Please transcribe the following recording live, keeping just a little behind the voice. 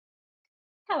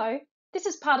Hello, this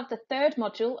is part of the third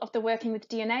module of the Working with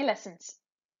DNA lessons.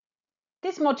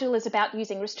 This module is about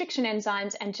using restriction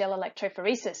enzymes and gel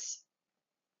electrophoresis.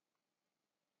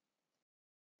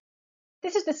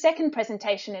 This is the second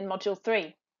presentation in Module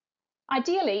 3.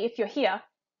 Ideally, if you're here,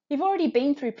 you've already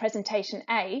been through Presentation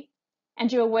A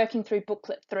and you are working through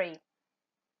Booklet 3.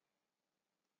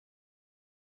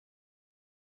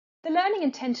 The learning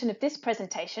intention of this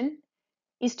presentation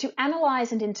is to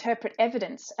analyse and interpret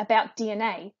evidence about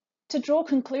DNA to draw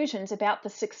conclusions about the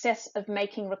success of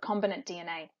making recombinant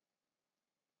DNA.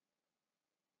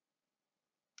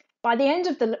 By the end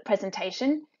of the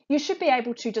presentation, you should be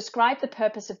able to describe the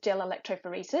purpose of gel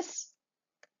electrophoresis,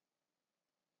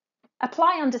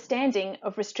 apply understanding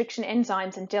of restriction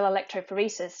enzymes and gel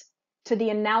electrophoresis to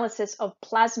the analysis of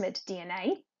plasmid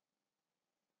DNA,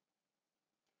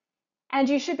 and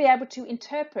you should be able to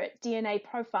interpret DNA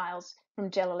profiles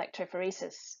from gel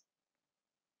electrophoresis.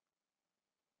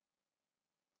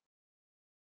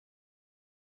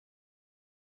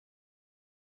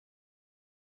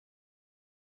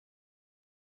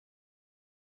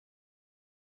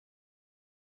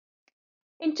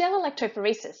 In gel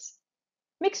electrophoresis,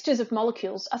 mixtures of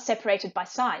molecules are separated by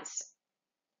size.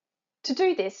 To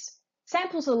do this,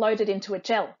 samples are loaded into a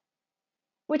gel,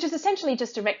 which is essentially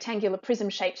just a rectangular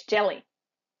prism-shaped jelly.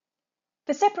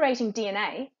 For separating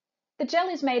DNA, the gel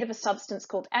is made of a substance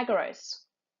called agarose.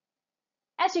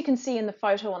 As you can see in the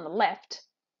photo on the left,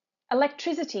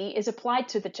 electricity is applied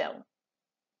to the gel.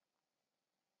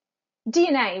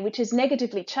 DNA, which is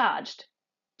negatively charged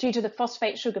due to the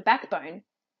phosphate sugar backbone,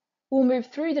 will move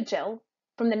through the gel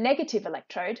from the negative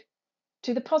electrode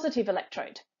to the positive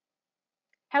electrode.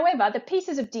 However, the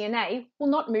pieces of DNA will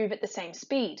not move at the same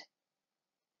speed.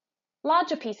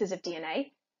 Larger pieces of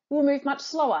DNA will move much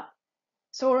slower,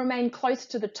 so will remain close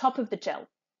to the top of the gel.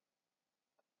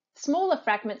 Smaller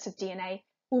fragments of DNA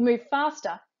will move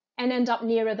faster and end up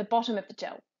nearer the bottom of the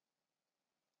gel.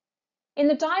 In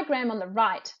the diagram on the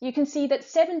right, you can see that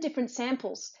 7 different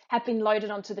samples have been loaded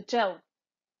onto the gel.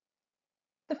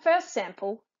 The first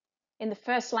sample, in the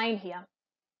first lane here,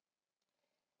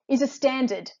 is a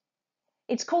standard.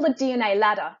 It's called a DNA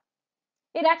ladder.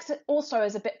 It acts also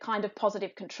as a kind of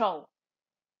positive control.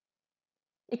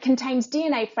 It contains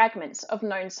DNA fragments of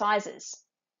known sizes,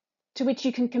 to which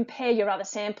you can compare your other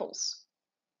samples.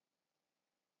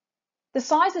 The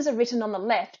sizes are written on the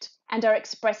left and are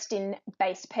expressed in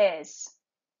base pairs.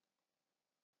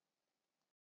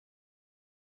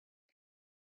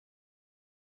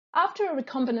 After a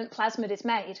recombinant plasmid is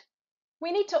made,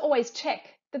 we need to always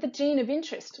check that the gene of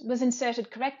interest was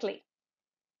inserted correctly.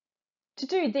 To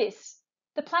do this,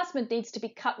 the plasmid needs to be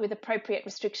cut with appropriate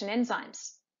restriction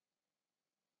enzymes.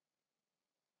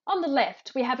 On the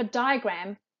left, we have a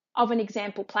diagram of an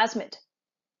example plasmid.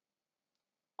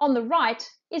 On the right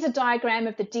is a diagram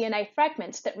of the DNA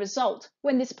fragments that result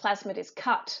when this plasmid is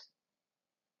cut.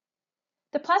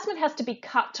 The plasmid has to be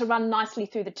cut to run nicely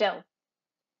through the gel.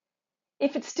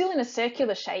 If it's still in a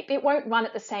circular shape, it won't run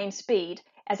at the same speed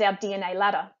as our DNA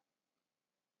ladder.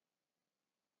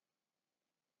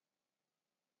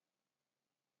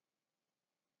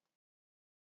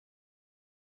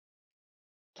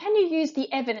 Can you use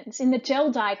the evidence in the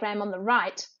gel diagram on the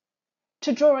right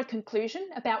to draw a conclusion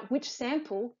about which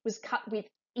sample was cut with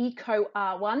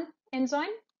EcoR1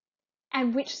 enzyme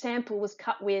and which sample was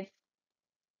cut with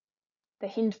the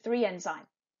Hind3 enzyme?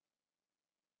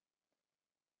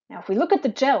 Now, if we look at the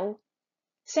gel,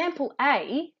 sample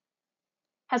A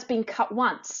has been cut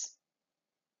once,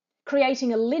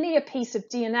 creating a linear piece of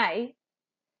DNA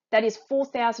that is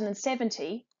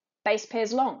 4,070 base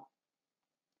pairs long.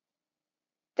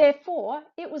 Therefore,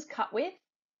 it was cut with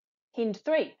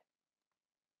Hind3.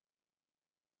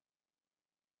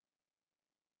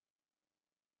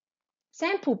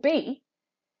 Sample B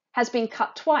has been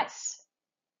cut twice,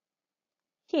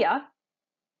 here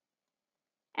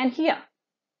and here,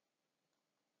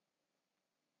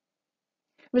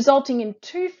 resulting in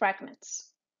 2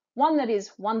 fragments, one that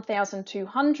is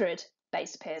 1,200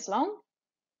 base pairs long,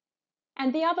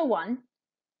 and the other one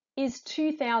is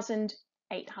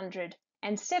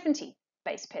 2,870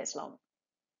 base pairs long.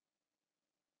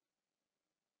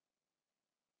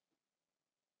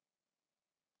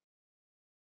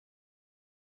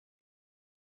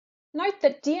 Note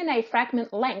that DNA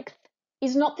fragment length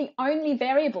is not the only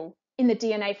variable in the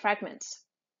DNA fragments.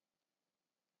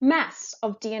 Mass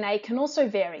of DNA can also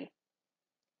vary.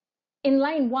 In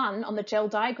lane 1 on the gel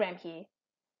diagram here,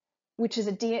 which is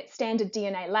a standard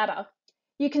DNA ladder,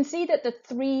 you can see that the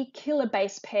 3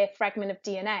 kilobase pair fragment of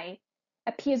DNA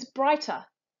appears brighter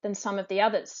than some of the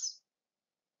others.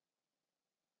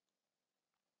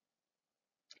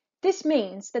 This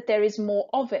means that there is more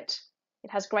of it.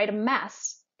 It has greater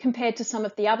mass compared to some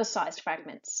of the other sized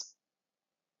fragments.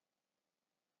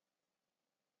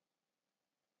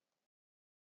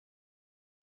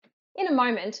 In a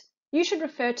moment, you should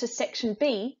refer to Section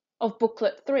B of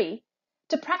Booklet 3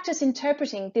 to practice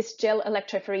interpreting this gel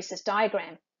electrophoresis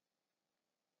diagram.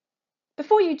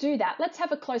 Before you do that, let's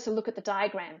have a closer look at the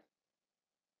diagram.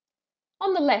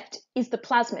 On the left is the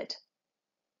plasmid,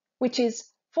 which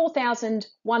is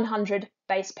 4,100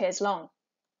 base pairs long.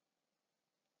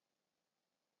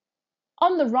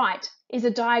 On the right is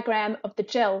a diagram of the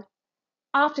gel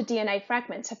after DNA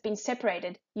fragments have been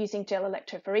separated using gel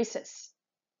electrophoresis.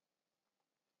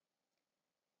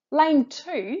 Lane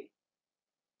 2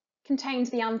 contains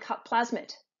the uncut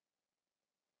plasmid.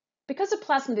 Because a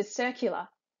plasmid is circular,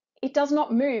 it does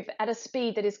not move at a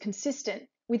speed that is consistent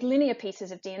with linear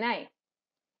pieces of DNA.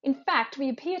 In fact, we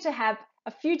appear to have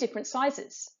a few different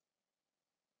sizes.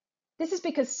 This is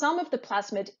because some of the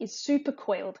plasmid is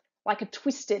supercoiled like a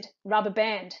twisted rubber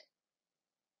band.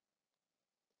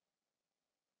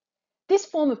 This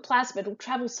form of plasmid will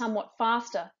travel somewhat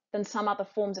faster than some other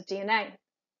forms of DNA.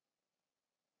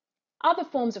 Other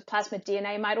forms of plasmid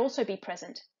DNA might also be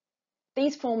present.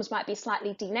 These forms might be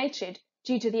slightly denatured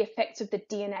due to the effects of the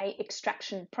DNA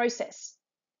extraction process.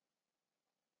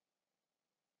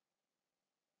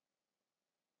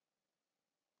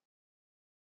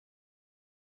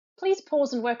 Please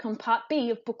pause and work on Part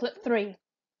B of Booklet 3.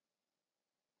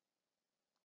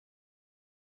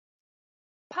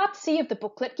 Part C of the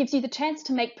booklet gives you the chance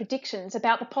to make predictions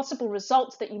about the possible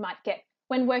results that you might get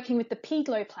when working with the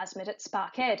pGlow plasmid at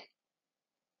SparkEd.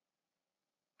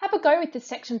 Have a go with this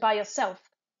section by yourself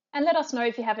and let us know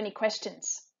if you have any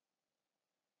questions.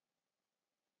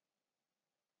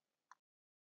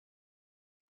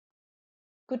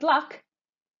 Good luck!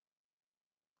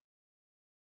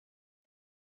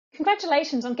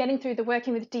 Congratulations on getting through the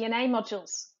Working with DNA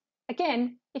modules.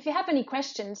 Again, if you have any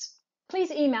questions,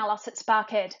 please email us at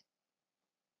SparkEd.